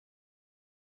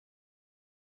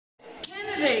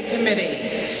birthday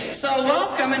committee. So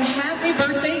welcome and happy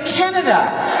birthday, Canada.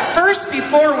 First,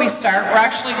 before we start, we're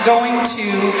actually going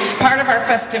to, part of our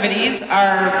festivities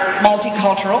are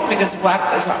multicultural because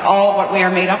WAP is all what we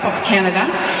are made up of, Canada.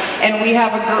 And we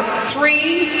have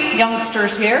three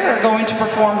youngsters here are going to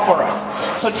perform for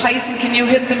us. So Tyson, can you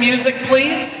hit the music,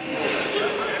 please?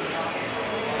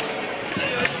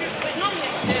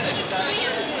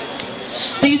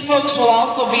 These folks will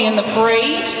also be in the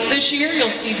parade this year. You'll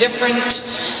see different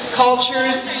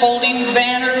cultures holding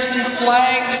banners and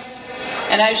flags.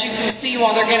 And as you can see,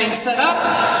 while they're getting set up,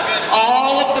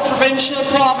 all of the provincial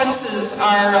provinces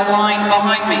are aligned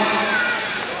behind me.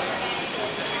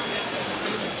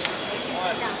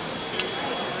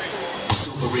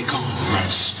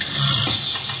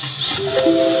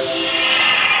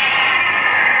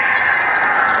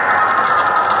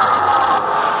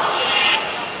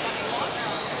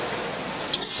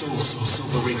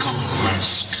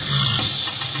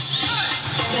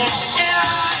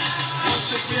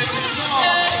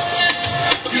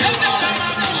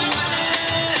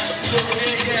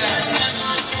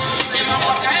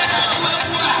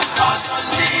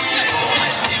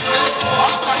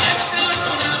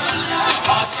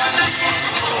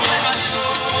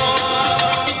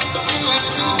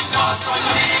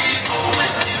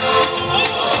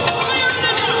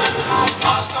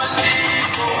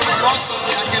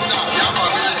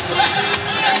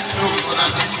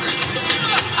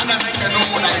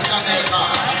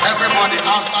 Everybody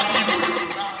outside people.